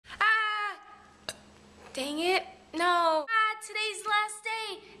Dang it. No. Today's the last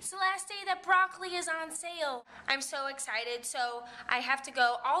day. It's the last day that broccoli is on sale. I'm so excited, so I have to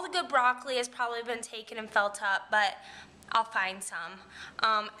go. All the good broccoli has probably been taken and felt up, but I'll find some.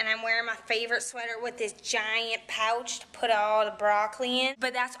 And I'm wearing my favorite sweater with this giant pouch to put all the broccoli in.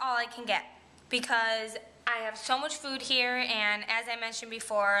 But that's all I can get because I have so much food here, and as I mentioned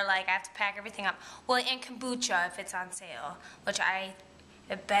before, like I have to pack everything up. Well, and kombucha if it's on sale, which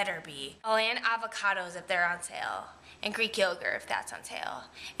it better be. Oh, and avocados if they're on sale. And Greek yogurt if that's on sale.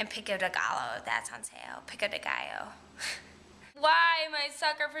 And pico de gallo if that's on sale. Pico de gallo. Why am I a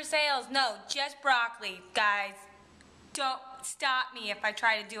sucker for sales? No, just broccoli, guys. Don't stop me if I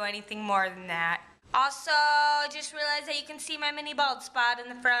try to do anything more than that. Also, just realized that you can see my mini bald spot in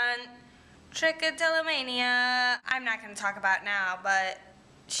the front. Trichotillomania. I'm not going to talk about now, but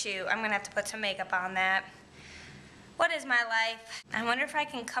shoot, I'm going to have to put some makeup on that. What is my life? I wonder if I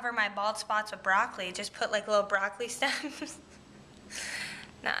can cover my bald spots with broccoli. Just put like little broccoli stems.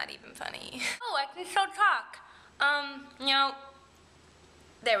 Not even funny. Oh, I can still talk. You know,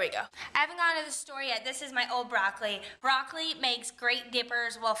 there we go. I haven't gone to the store yet. This is my old broccoli. Broccoli makes great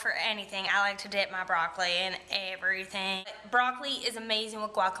dippers, well, for anything. I like to dip my broccoli in everything. Broccoli is amazing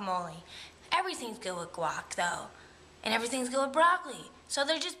with guacamole. Everything's good with guac, though. And everything's good with broccoli. So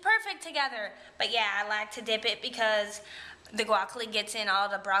they're just perfect together. But yeah, I like to dip it because the guacamole gets in all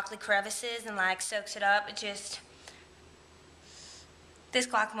the broccoli crevices and like soaks it up. It just, this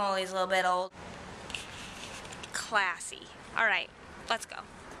guacamole is a little bit old. Classy. All right, let's go.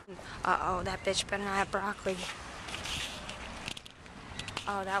 Uh-oh, that bitch better not have broccoli.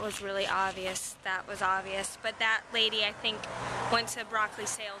 Oh, that was really obvious. That was obvious. But that lady, I think, went to broccoli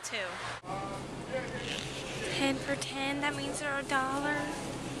sale too. 10 for 10, that means they're $1.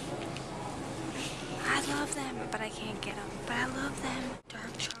 I love them, but I can't get them. But I love them.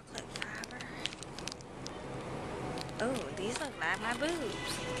 Dark chocolate fiber. Oh, these look like my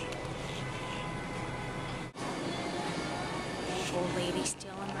boobs. Old lady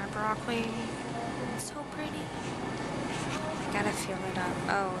stealing my broccoli. It's so pretty. I gotta fill it up.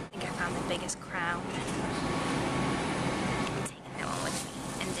 Oh, I think I found the biggest crown. I'm taking that one with me.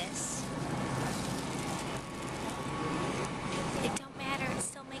 And this. It don't matter, it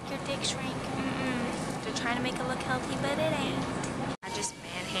still make your dick shrink. They're trying to make it look healthy, but it ain't. I just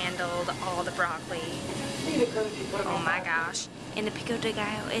manhandled all the broccoli. Oh my gosh. And the pico de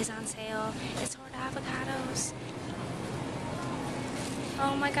gallo is on sale. It's sort of avocados.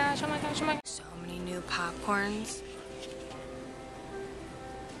 Oh my gosh, oh my gosh, oh my gosh. So many new popcorns.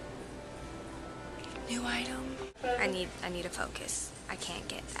 New item. I need a focus. I can't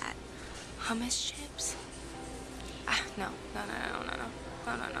get that. Hummus chips? No.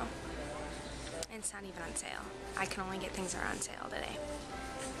 It's not even on sale. I can only get things that are on sale today.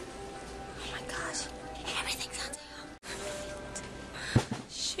 Oh my gosh. Everything's on sale.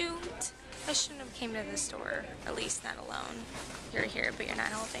 Shoot. I shouldn't have came to the store. At least not alone. You're here, but you're not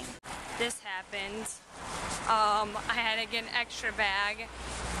helping. This happened. I had to get an extra bag.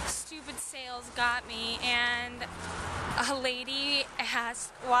 Stupid sales got me, and a lady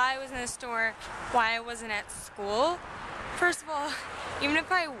asked why I was in the store, why I wasn't at school. First of all, even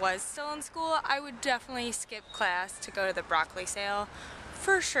if I was still in school, I would definitely skip class to go to the broccoli sale.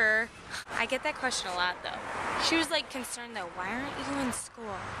 For sure. I get that question a lot though. She was like concerned though, why aren't you in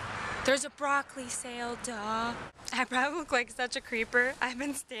school? There's a broccoli sale, duh. I probably look like such a creeper. I've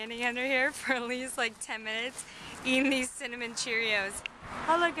been standing under here for at least like 10 minutes eating these cinnamon Cheerios.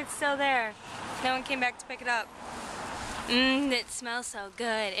 Oh look, it's still there. No one came back to pick it up. It smells so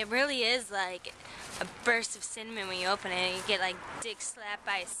good. It really is like a burst of cinnamon when you open it. You get like dick slapped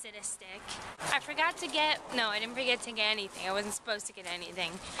by a Cita stick. I forgot to get, no, I didn't forget to get anything. I wasn't supposed to get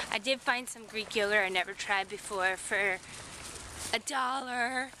anything. I did find some Greek yogurt I never tried before for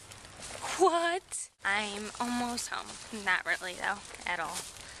 $1. What? I'm almost home. Not really though, at all.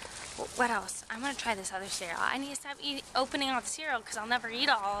 What else? I'm gonna try this other cereal. I need to stop opening all the cereal because I'll never eat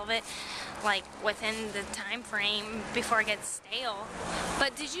all of it like within the time frame before it gets stale.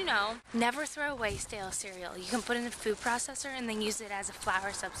 But did you know, never throw away stale cereal. You can put it in the food processor and then use it as a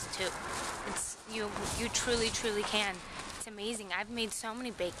flour substitute. It's you truly can. It's amazing. I've made so many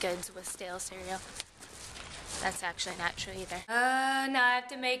baked goods with stale cereal. That's actually not true either. Now I have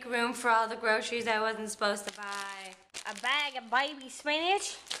to make room for all the groceries I wasn't supposed to buy. A bag of baby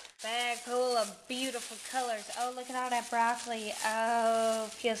spinach. Bag full of beautiful colors. Oh, look at all that broccoli. Oh,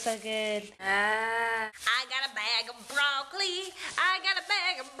 feels so good. I got a bag of broccoli. I got a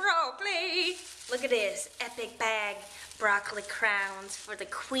bag of broccoli. Look at this epic bag. Broccoli crowns for the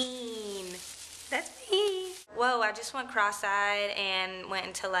queen. That's me. Whoa, I just went cross-eyed and went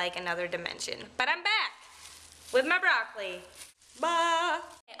into like another dimension. But I'm back. with my broccoli. Bye.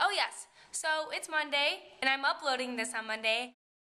 Oh yes, so it's Monday, and I'm uploading this on Monday.